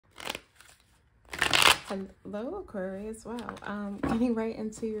Hello, Aquarius. Wow. Getting right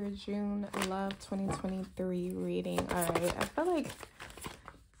into your June love 2023 reading. All right. I feel like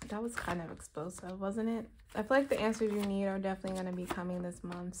that was kind of explosive, wasn't it? I feel like the answers you need are definitely going to be coming this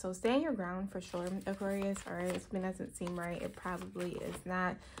month. So stand your ground for sure, Aquarius. All right. If something doesn't seem right, it probably is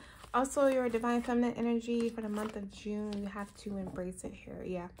not. Also, your divine feminine energy for the month of June, you have to embrace it here.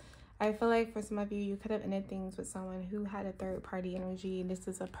 Yeah. I feel like for some of you, you could have ended things with someone who had a third party energy. This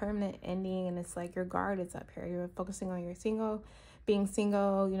is a permanent ending, and it's like your guard is up here. You're focusing on being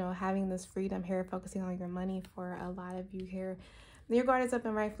single, you know, having this freedom here, focusing on your money for a lot of you here. Your guard is up,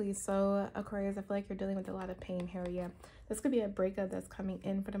 and rightfully so, Aquarius. I feel like you're dealing with a lot of pain here. Yeah, this could be a breakup that's coming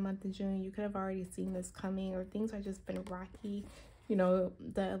in for the month of June. You could have already seen this coming, or things have just been rocky. You know,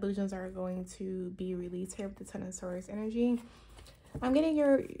 the illusions are going to be released here with the Ten of Swords energy. I'm getting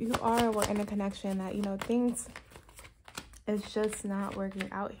you are in a connection that, you know, things is just not working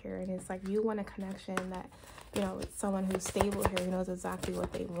out here. And it's like you want a connection that, you know, it's someone who's stable here, who knows exactly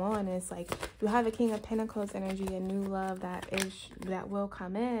what they want. And it's like you have a King of Pentacles energy, a new love that will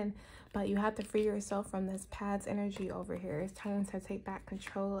come in, but you have to free yourself from this past energy over here. It's time to take back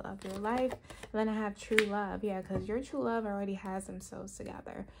control of your life. And then I have true love. Yeah, because your true love already has themselves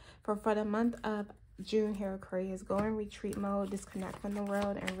together. For the month of June here, Aquarius, go in retreat mode, disconnect from the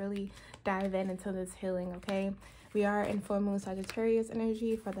world, and really dive into this healing, okay? We are in full moon Sagittarius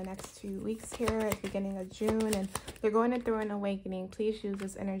energy for the next 2 weeks here at the beginning of June, and you're going through an awakening. Please use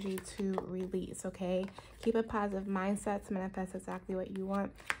this energy to release, okay? Keep a positive mindset to manifest exactly what you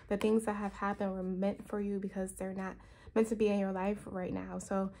want. The things that have happened were meant for you because they're not meant to be in your life right now.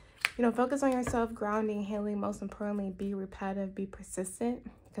 So, you know, focus on yourself, grounding, healing. Most importantly, be repetitive, be persistent,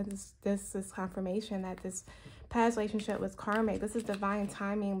 because this is confirmation that this past relationship was karmic. This is divine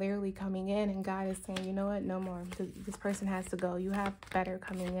timing literally coming in, and God is saying, you know what, no more. This person has to go. You have better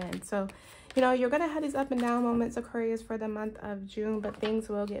coming in. So, you know, you're going to have these up and down moments, Aquarius, for the month of June, but things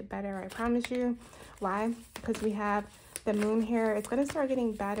will get better, I promise you. Why? Because we have the moon here. It's going to start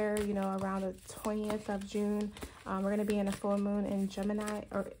getting better, you know, around the 20th of June. We're going to be in a full moon in Gemini,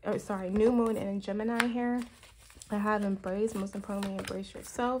 or sorry, new moon in Gemini here. I have embraced, most importantly, embrace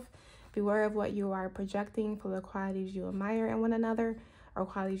yourself. Beware of what you are projecting for the qualities you admire in one another, or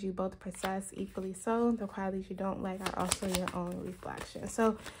qualities you both possess equally so. The qualities you don't like are also your own reflection.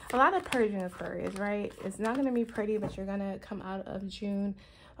 So a lot of purging, Aquarius, right? It's not going to be pretty, but you're going to come out of June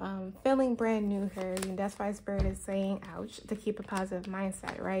feeling brand new here. And that's why Spirit is saying, ouch, to keep a positive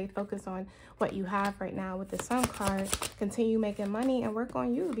mindset, right? Focus on what you have right now with the Sun card. Continue making money and work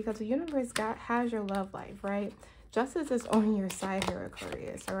on you, because the universe has your love life, right? Justice is on your side here,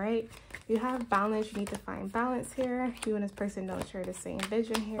 Aquarius, all right? You have balance. You need to find balance here. You and this person don't share the same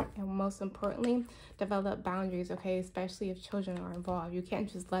vision here. And most importantly, develop boundaries, okay? Especially if children are involved. You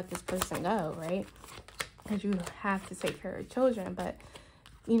can't just let this person go, right? Because you have to take care of children. But,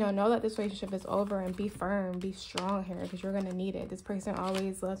 you know that this relationship is over, and be firm, be strong here, because you're going to need it. This person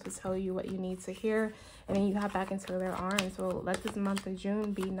always loves to tell you what you need to hear, and then you hop back into their arms. So let this month of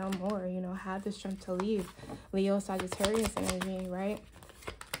June be no more. You know, have the strength to leave. Leo, Sagittarius energy, right?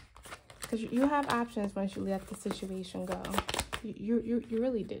 Because you have options once you let the situation go. You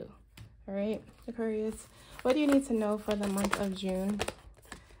really do. All right, Aquarius. What do you need to know for the month of June?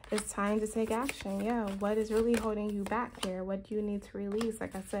 It's time to take action. Yeah, what is really holding you back here? What do you need to release?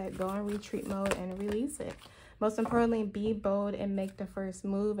 Like I said, go in retreat mode and release it. Most importantly, be bold and make the first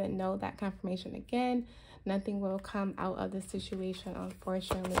move, and know that confirmation again. Nothing will come out of this situation,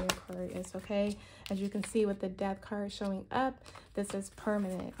 unfortunately, Aquarius, okay? As you can see with the Death card showing up, this is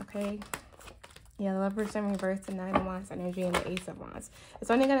permanent, okay? Yeah, the Lovers in reverse, the 9 of Wands energy, and the Ace of Wands. It's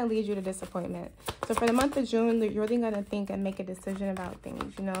only going to lead you to disappointment. So for the month of June, you're really going to think and make a decision about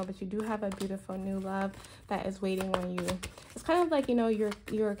things, you know. But you do have a beautiful new love that is waiting on you. It's kind of like, you know,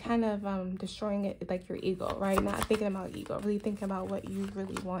 you're kind of destroying it, like your ego, right? Not thinking about ego, really thinking about what you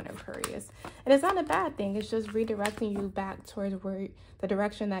really want, Aquarius. And it's not a bad thing. It's just redirecting you back towards where the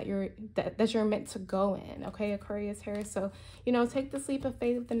direction that you're meant to go in, okay, Aquarius here. So, you know, take the leap of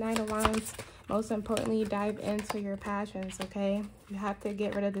faith with the 9 of Wands. Most importantly, dive into your passions, okay? You have to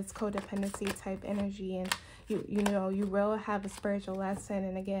get rid of this codependency type energy, and you know, you will have a spiritual lesson.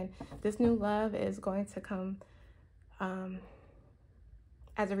 And again, this new love is going to come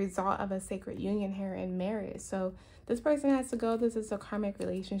as a result of a sacred union here in marriage. So this person has to go. This is a karmic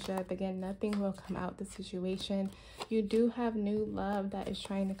relationship. Again, nothing will come out the situation. You do have new love that is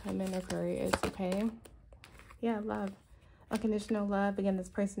trying to come in, Aquarius, okay? Yeah, love. Unconditional love. Again, this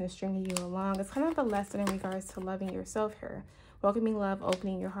person is stringing you along. It's kind of a lesson in regards to loving yourself here. Welcoming love,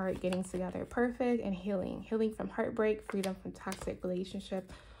 opening your heart, getting together perfect, and healing. Healing from heartbreak, freedom from toxic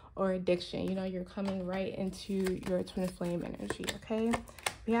relationship, or addiction. You know, you're coming right into your twin flame energy, okay?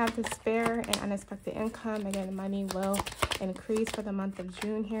 We have despair and unexpected income. Again, money will increase for the month of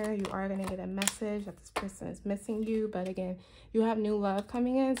June here. You are going to get a message that this person is missing you. But again, you have new love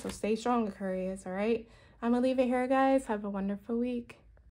coming in. So stay strong, Aquarius, all right? I'm going to leave it here, guys. Have a wonderful week.